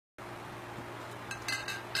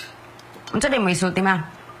Unsa din mo isulti, ma?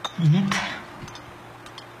 Init.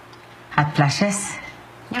 Hot flashes.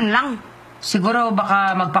 Yun lang. Siguro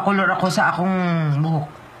baka magpakulor ako sa akong buhok.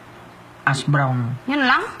 Ash brown. Yun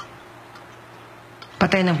lang?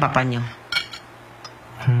 Patay ng papa niyo.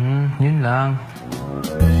 Yun lang.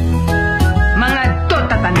 Mga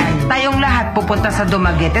tatanan, tayong lahat pupunta sa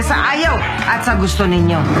Dumaguete sa ayaw at sa gusto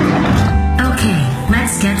ninyo. Okay,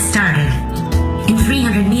 let's get started. In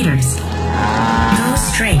 300 meters, go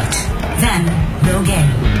straight, then go again.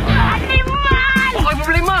 Okay,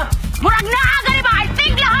 problema! Murag na! Gani ba? I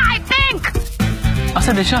think!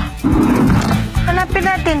 Asa na siya? Hanapin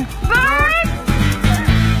natin. Bert!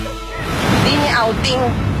 Di ni outing.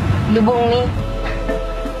 Lubong ni.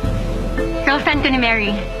 Girlfriend ko ni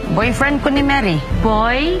Mary. Boyfriend ko ni Mary.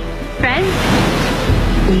 Boyfriend?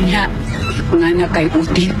 Una, nga na kay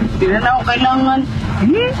Uti. Di na ako kailangan.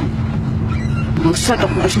 Magsad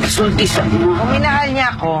ako mas kasulti sa mga. Kung minahal niya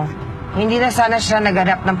ako, hindi na sana siya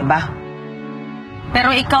naghanap ng iba. Pero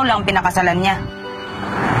ikaw lang pinakasalan niya.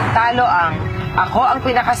 Talo ang ako ang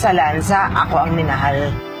pinakasalan sa ako ang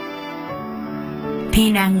minahal.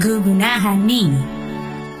 Pinanggugunahan ni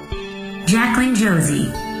Jacqueline Josie.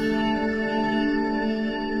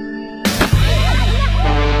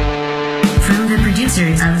 From the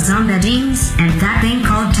producers of Zombadings and That Thing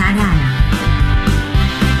Called Patay.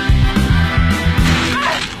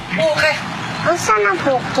 Okay. Ang sana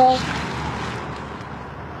po ko.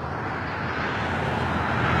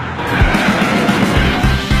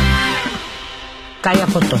 Kaya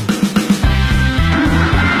ko to.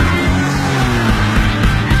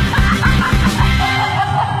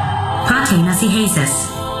 Patay na si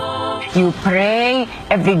Hesus. You pray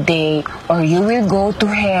every day or you will go to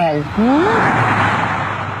hell.